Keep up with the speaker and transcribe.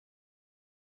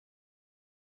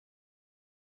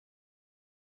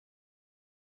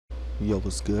Yo,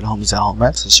 what's good, homies at home?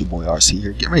 It's your boy RC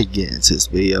here. Get ready to get into this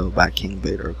video by King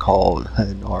Vader called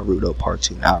Naruto Part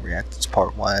 2. Now I reacted to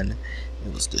Part 1.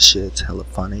 It was the shit, hella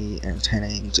funny,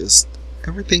 entertaining, just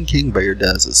everything King Vader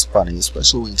does is funny,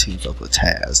 especially when he teams up with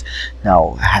Tazz.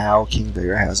 Now, how King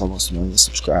Vader has almost 1 million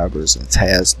subscribers and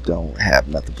Tazz don't have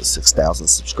nothing but 6,000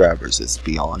 subscribers is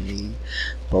beyond me.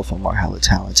 Both of them are hella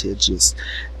talented. Just,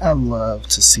 I love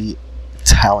to see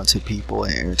talented people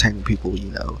and entertaining people,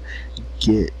 you know,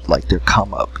 get like their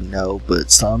come up, you know, but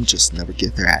some just never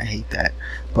get there. I hate that.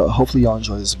 But hopefully y'all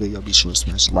enjoy this video. Be sure to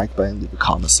smash the like button, leave a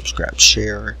comment, subscribe,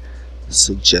 share,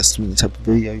 suggest me the type of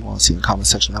video you want to see in the comment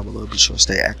section down below. Be sure to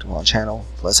stay active on the channel.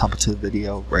 Let's hop into the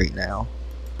video right now.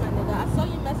 I saw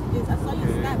your messages, I saw your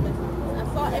Snap messages,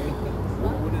 I saw everything.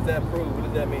 What does that prove? What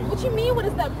does that mean? What you mean, what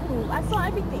does that prove? I saw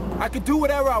everything. I can do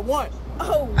whatever I want.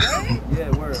 Oh, word?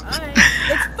 Yeah, word. Alright,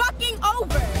 it's fucking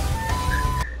over.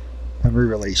 Every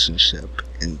relationship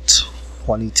in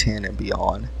 2010 and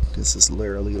beyond, this is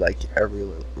literally like every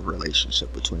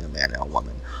relationship between a man and a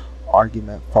woman.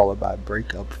 Argument followed by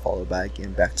breakup, followed by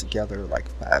getting back together like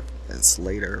 5 minutes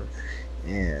later,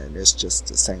 and it's just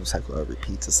the same cycle. It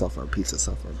repeats itself and repeats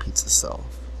itself and repeats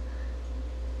itself.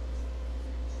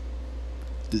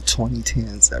 The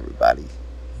 2010s, everybody.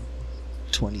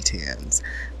 2010s.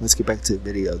 Let's get back to the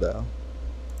video though.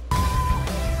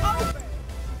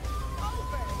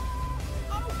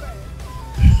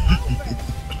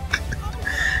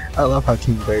 I love how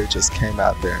King Vader just came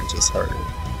out there and just heard it.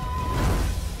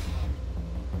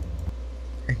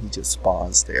 And he just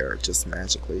spawns there just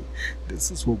magically.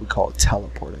 This is what we call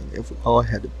teleporting. If we all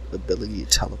had the ability to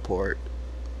teleport,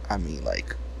 I mean,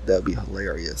 like, that would be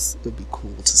hilarious. It would be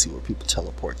cool to see where people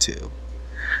teleport to.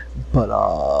 But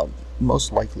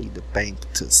most likely the bank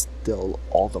to steal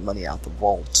all the money out the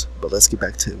vault. But let's get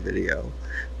back to the video.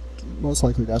 Most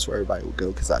likely that's where everybody would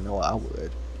go, because I know I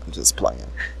would. I'm just playing.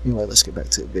 Anyway, let's get back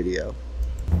to the video.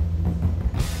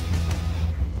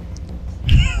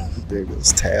 There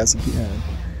goes Tazz again.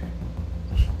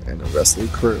 And the rest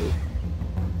of the crew.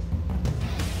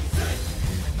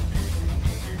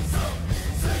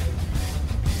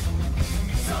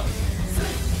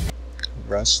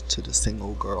 Rush to the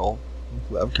single girl.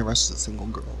 Whoever can rush to the single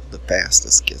girl the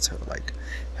fastest gets her, like,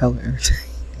 hella entertaining.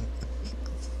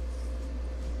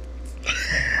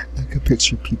 I could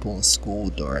picture people in school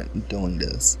doing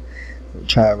this. They're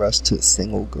trying to rush to a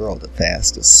single girl the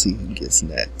fastest, see who gets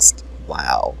next.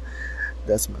 Wow,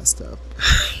 that's messed up.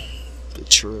 But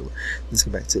true. Let's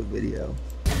get back to the video.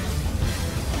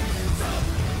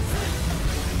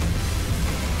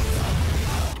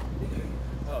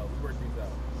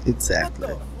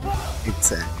 Exactly.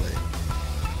 Exactly.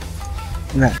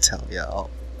 And I tell y'all,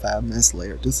 5 minutes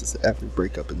later, this is every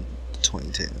breakup in the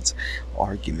 2010s.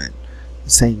 Argument.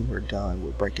 Saying we're done,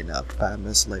 we're breaking up. 5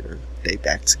 minutes later, they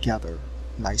back together.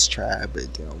 Nice try, but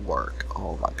it didn't work.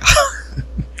 Oh my god.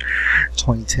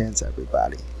 2010s,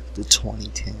 everybody. The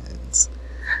 2010s.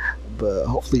 But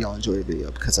hopefully y'all enjoyed the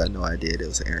video, because I know I did. It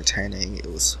was entertaining. It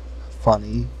was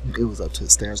funny. It was up to the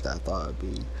standards that I thought it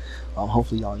would be.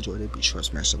 Hopefully y'all enjoyed it. Be sure to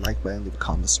smash the like button, leave a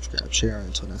comment, subscribe, share.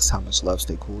 Until next time, much love.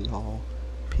 Stay cool, y'all.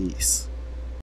 Peace.